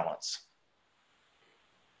fiscal balance.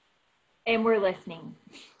 And we're listening.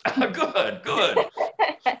 Good. All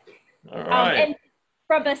right. And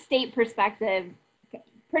from a state perspective,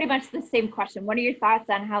 pretty much the same question. What are your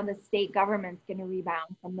thoughts on how the state government's going to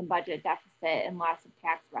rebound from the budget deficit and loss of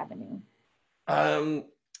tax revenue?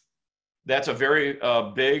 That's a very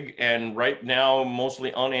big and right now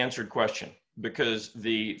mostly unanswered question, because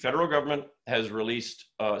the federal government has released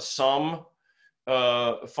some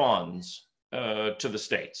funds to the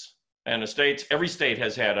states. And every state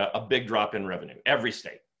has had a big drop in revenue. Every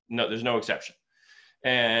state, no, there's no exception.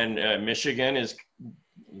 And Michigan is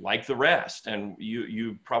like the rest. And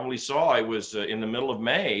you probably saw, it was in the middle of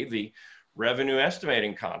May, the revenue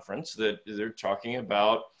estimating conference, that they're talking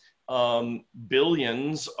about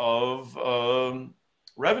billions of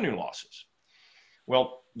revenue losses.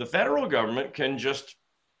 Well, the federal government can just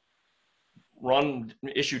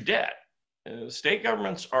issue debt. State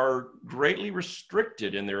governments are greatly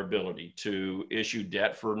restricted in their ability to issue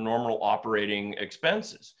debt for normal operating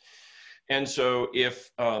expenses. And so if,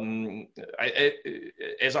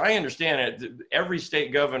 as I understand it, every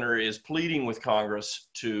state governor is pleading with Congress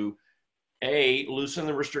to A, loosen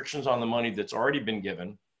the restrictions on the money that's already been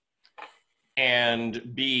given,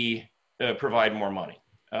 and B, provide more money.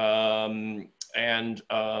 The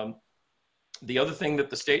other thing that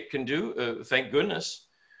the state can do, thank goodness,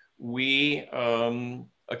 we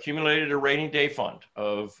accumulated a rainy day fund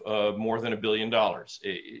of more than $1 billion.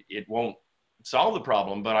 It won't solve the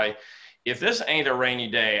problem, but if this ain't a rainy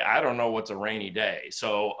day, I don't know what's a rainy day.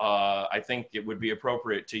 So I think it would be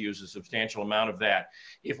appropriate to use a substantial amount of that.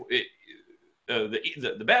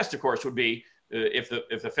 The best, of course, would be if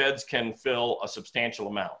the feds can fill a substantial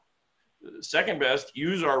amount. Second best,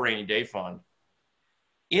 use our rainy day fund.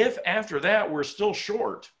 If after that we're still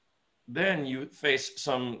short, then you face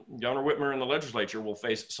Governor Whitmer and the legislature will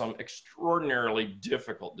face some extraordinarily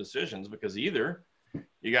difficult decisions, because either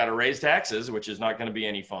you got to raise taxes, which is not going to be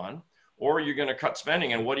any fun, or you're going to cut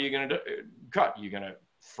spending. And what are you going to cut? You're going to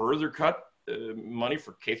further cut money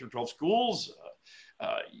for K-12 schools.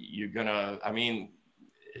 You're going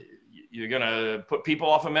to put people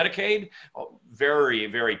off of Medicaid. Very,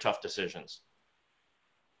 very tough decisions.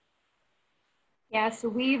 Yeah, so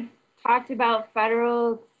we've talked about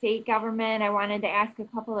federal, state government. I wanted to ask a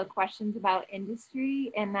couple of questions about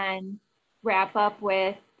industry and then wrap up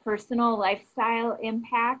with personal lifestyle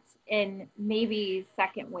impact and maybe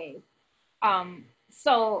second wave.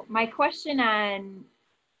 So my question on,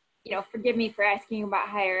 forgive me for asking about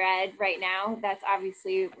higher ed right now. That's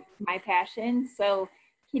obviously my passion. So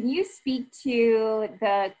can you speak to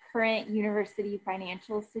the current university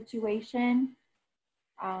financial situation?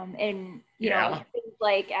 And things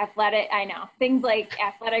like athletic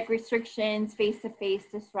restrictions, face-to-face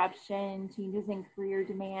disruption, changes in career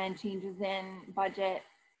demand, changes in budget.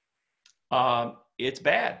 It's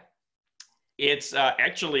bad. It's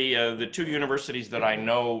actually the two universities that I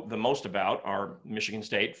know the most about are Michigan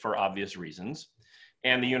State, for obvious reasons,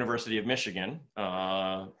 and the University of Michigan.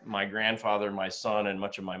 My grandfather, my son, and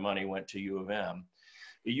much of my money went to U of M.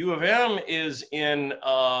 The U of M is in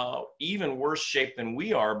even worse shape than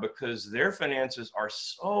we are, because their finances are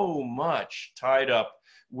so much tied up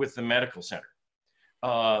with the medical center.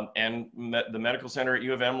 The medical center at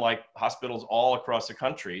U of M, like hospitals all across the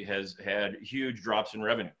country, has had huge drops in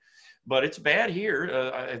revenue. But it's bad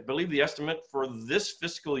here. I believe the estimate for this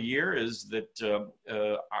fiscal year is that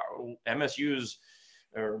MSU's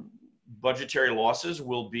budgetary losses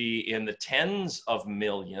will be in the tens of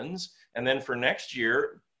millions. And then for next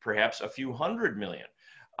year, perhaps a few hundred million.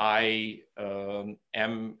 And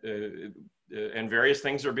various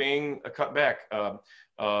things are being cut back.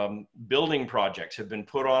 Building projects have been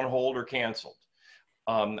put on hold or canceled.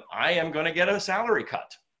 I am going to get a salary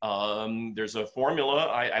cut. There's a formula.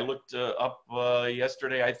 I looked up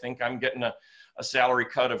yesterday. I think I'm getting a salary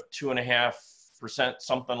cut of 2.5%,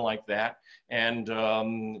 something like that. And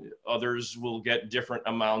others will get different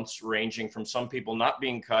amounts, ranging from some people not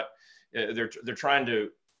being cut. They're trying to,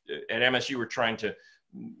 at MSU, we're trying to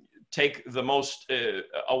take the most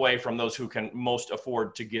away from those who can most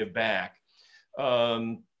afford to give back.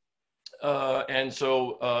 And then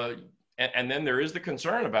there is the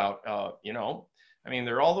concern about, I mean,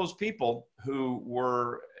 there are all those people who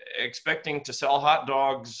were expecting to sell hot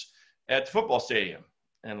dogs at the football stadium,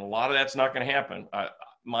 and a lot of that's not going to happen.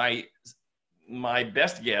 My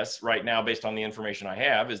best guess right now, based on the information I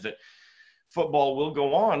have, is that football will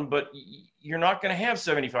go on, but you're not going to have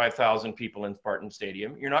 75,000 people in Spartan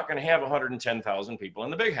Stadium. You're not going to have 110,000 people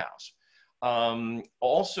in the big house.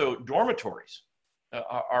 Also, dormitories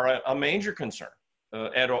are a major concern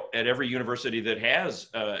at every university that has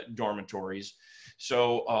dormitories.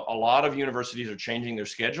 So a lot of universities are changing their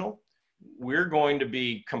schedule. We're going to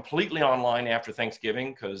be completely online after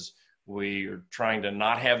Thanksgiving because we're trying to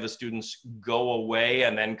not have the students go away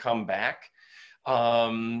and then come back.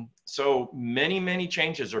 So many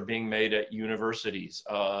changes are being made at universities.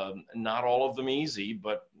 Not all of them easy,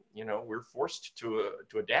 but we're forced to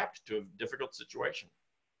adapt to a difficult situation.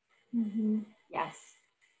 Mm-hmm. Yes.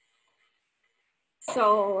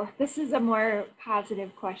 So this is a more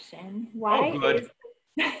positive question. Why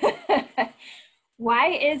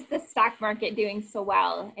is the stock market doing so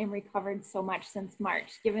well and recovered so much since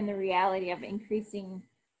March, given the reality of increasing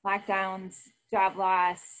lockdowns, job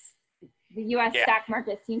loss? The U.S. stock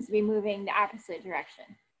market seems to be moving the opposite direction.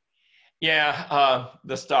 Yeah,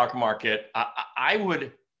 the stock market. I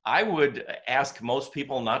would ask most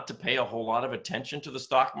people not to pay a whole lot of attention to the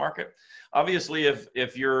stock market. Obviously,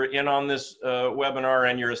 if you're in on this webinar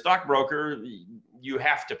and you're a stockbroker, you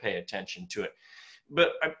have to pay attention to it.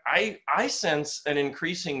 But I sense an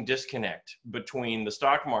increasing disconnect between the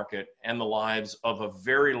stock market and the lives of a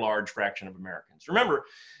very large fraction of Americans. Remember,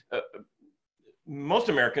 most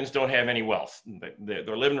Americans don't have any wealth.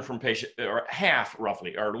 They're living from paycheck, or half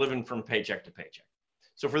roughly are living from paycheck to paycheck.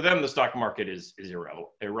 So for them, the stock market is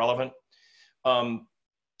irrelevant. And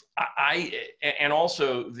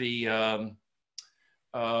also the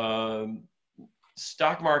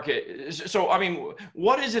stock market. So, I mean,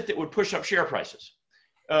 what is it that would push up share prices?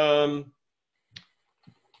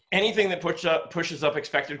 Anything that pushes up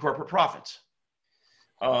expected corporate profits.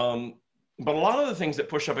 But a lot of the things that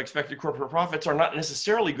push up expected corporate profits are not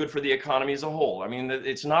necessarily good for the economy as a whole. I mean,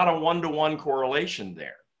 it's not a one-to-one correlation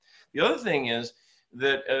there. The other thing is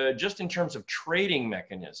that just in terms of trading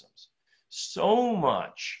mechanisms, so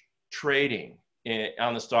much trading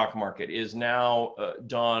on the stock market is now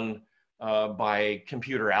done by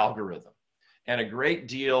computer algorithm. And a great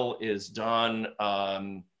deal is done,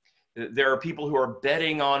 there are people who are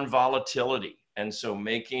betting on volatility. And so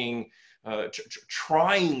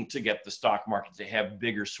trying to get the stock market to have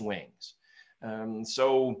bigger swings. The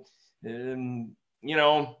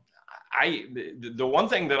one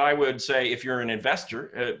thing that I would say, if you're an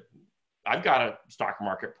investor, I've got a stock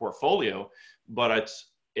market portfolio, but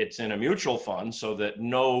it's in a mutual fund so that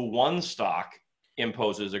no one stock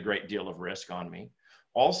imposes a great deal of risk on me.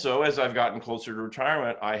 Also, as I've gotten closer to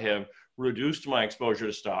retirement, I have reduced my exposure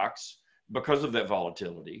to stocks because of that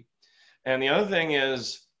volatility. And the other thing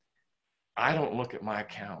is, I don't look at my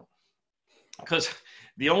account, because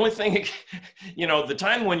the only thing, the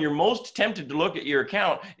time when you're most tempted to look at your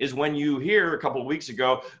account is when you hear a couple of weeks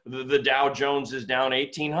ago, the Dow Jones is down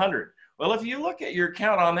 1,800. Well, if you look at your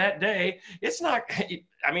account on that day, it's not,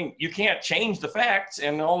 I mean, you can't change the facts,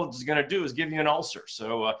 and all it's going to do is give you an ulcer.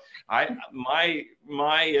 So my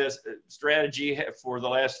strategy for the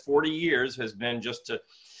last 40 years has been just to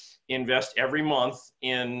invest every month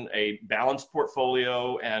in a balanced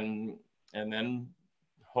portfolio, and then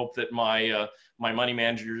hope that my money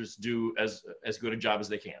managers do as good a job as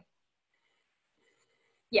they can.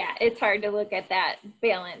 Yeah, it's hard to look at that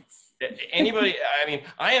balance. Anybody, I mean,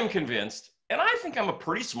 I am convinced, and I think I'm a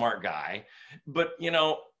pretty smart guy, but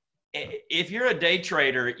if you're a day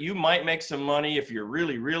trader, you might make some money if you're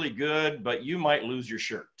really, really good, but you might lose your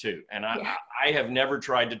shirt too. And I have never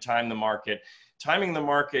tried to time the market. Timing the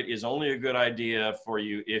market is only a good idea for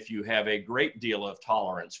you if you have a great deal of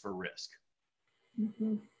tolerance for risk.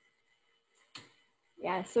 Mm-hmm.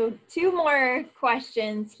 Yeah, so two more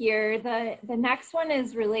questions here. The next one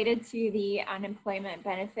is related to the unemployment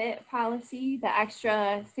benefit policy, the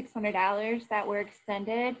extra $600 that were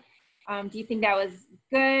extended. Do you think that was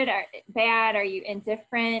good or bad? Are you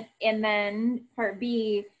indifferent? And then part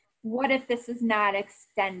B, what if this is not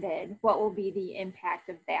extended? What will be the impact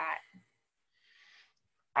of that?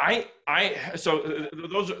 So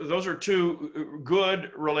those are two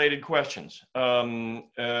good related questions.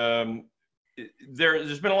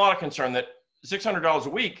 There's been a lot of concern that $600 a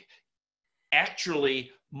week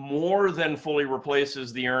actually more than fully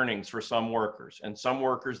replaces the earnings for some workers. And some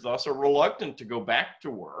workers thus are reluctant to go back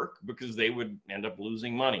to work because they would end up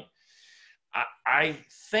losing money. I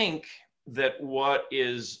think that what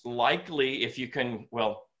is likely, if you can,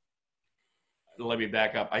 well, let me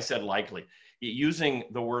back up. I said likely. Using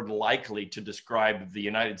the word likely to describe the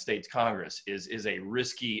United States Congress is a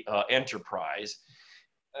risky enterprise.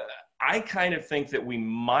 I kind of think that we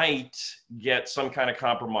might get some kind of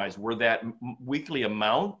compromise where that weekly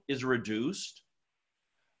amount is reduced,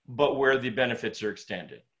 but where the benefits are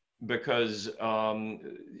extended. Because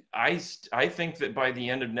I think that by the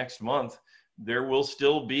end of next month, there will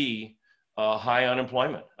still be high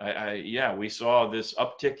unemployment. Yeah, we saw this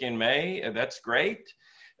uptick in May, that's great.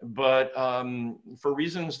 But for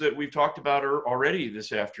reasons that we've talked about already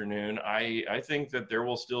this afternoon, I think that there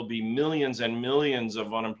will still be millions and millions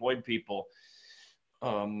of unemployed people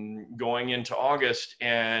going into August.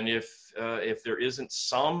 And if there isn't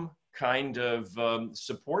some kind of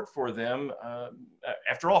support for them,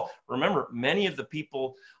 after all, remember, many of the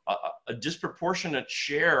people, a disproportionate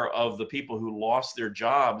share of the people who lost their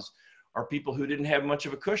jobs are people who didn't have much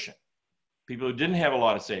of a cushion, people who didn't have a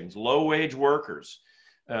lot of savings, low-wage workers.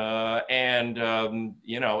 You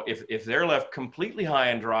know, if they're left completely high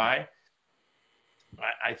and dry,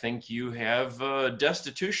 I think you have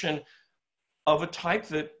destitution of a type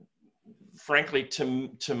that, frankly,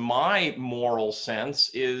 to my moral sense,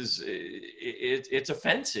 it's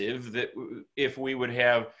offensive that if we would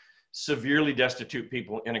have severely destitute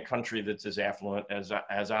people in a country that's as affluent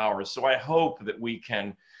as ours. So I hope that we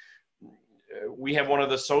have one of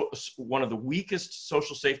the weakest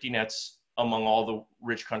social safety nets among all the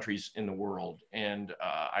rich countries in the world. And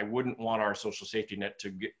I wouldn't want our social safety net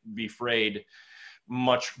to be frayed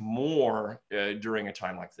much more during a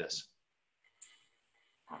time like this.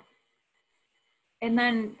 And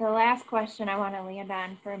then the last question I want to land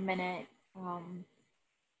on for a minute.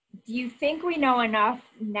 Do you think we know enough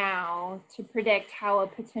now to predict how a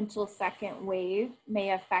potential second wave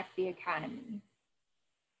may affect the economy?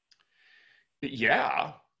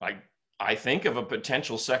 Yeah, I think of a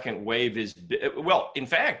potential second wave is, well, in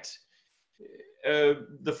fact,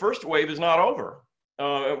 the first wave is not over.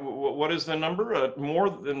 What is the number?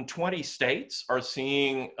 More than 20 states are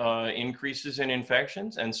seeing increases in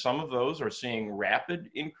infections, and some of those are seeing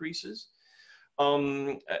rapid increases.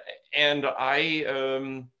 And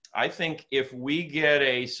I think if we get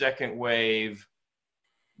a second wave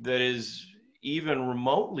that is even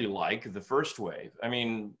remotely like the first wave, I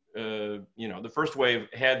mean, you know, the first wave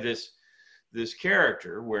had this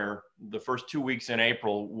character where the first 2 weeks in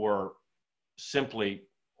April were simply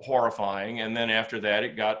horrifying. And then after that,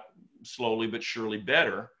 it got slowly but surely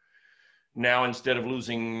better. Now, instead of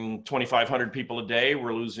losing 2,500 people a day,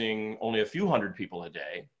 we're losing only a few hundred people a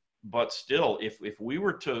day. But still, if we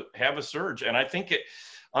were to have a surge, and I think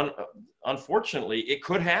unfortunately, it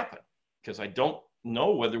could happen, because I don't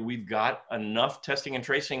know whether we've got enough testing and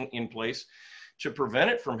tracing in place to prevent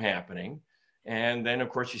it from happening. And then, of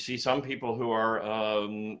course, you see some people who are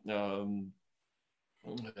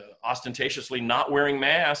ostentatiously not wearing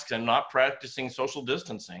masks and not practicing social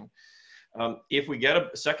distancing. If we get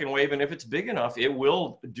a second wave, and if it's big enough, it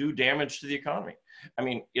will do damage to the economy. I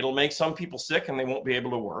mean, it'll make some people sick and they won't be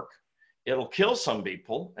able to work. It'll kill some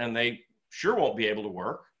people and they sure won't be able to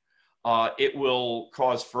work. It will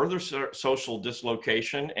cause further social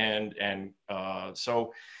dislocation. And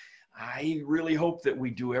so I really hope that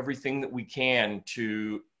we do everything that we can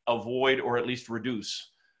to avoid or at least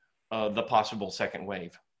reduce the possible second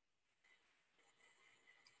wave.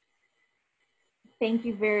 Thank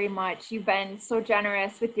you very much. You've been so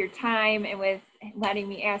generous with your time and with letting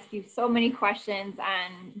me ask you so many questions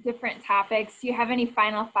on different topics. Do you have any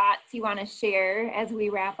final thoughts you want to share as we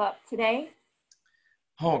wrap up today?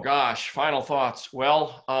 Oh gosh, final thoughts.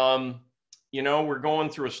 Well, you know, we're going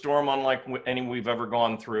through a storm unlike any we've ever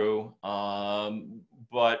gone through.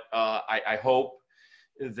 But I hope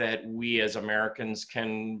that we as Americans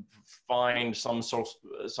can find some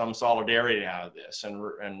solidarity out of this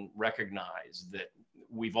and recognize that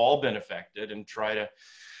we've all been affected and try to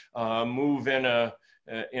move in a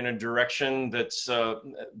direction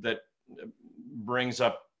that brings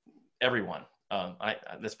up everyone.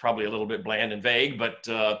 That's probably a little bit bland and vague, but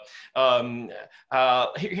how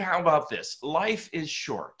about this? Life is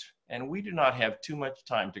short, and we do not have too much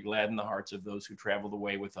time to gladden the hearts of those who travel the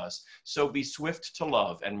way with us. So be swift to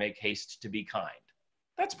love and make haste to be kind.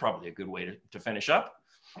 That's probably a good way to finish up.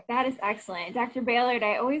 That is excellent. Dr. Ballard,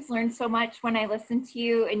 I always learn so much when I listen to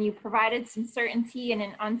you, and you provided some certainty in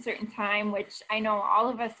an uncertain time, which I know all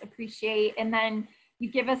of us appreciate. And then you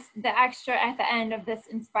give us the extra at the end of this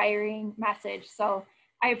inspiring message. So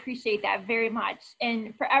I appreciate that very much.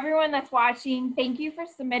 And for everyone that's watching, thank you for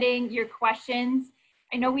submitting your questions.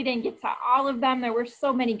 I know we didn't get to all of them. There were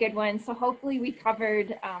so many good ones. So hopefully we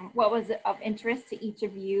covered what was of interest to each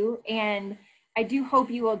of you. And I do hope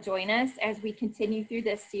you will join us as we continue through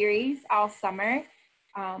this series all summer.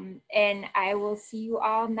 And I will see you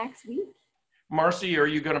all next week. Marcie, are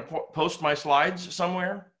you going to post my slides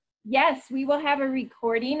somewhere? Yes, we will have a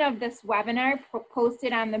recording of this webinar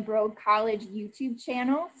posted on the Broad College YouTube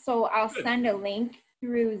channel. So I'll send a link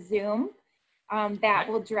through Zoom that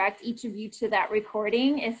will direct each of you to that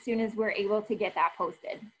recording as soon as we're able to get that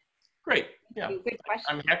posted. Great. Yeah, good question.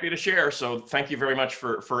 I'm happy to share. So thank you very much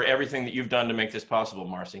for everything that you've done to make this possible,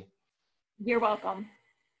 Marcie. You're welcome.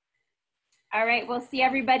 All right, we'll see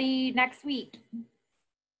everybody next week.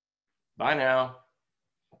 Bye now.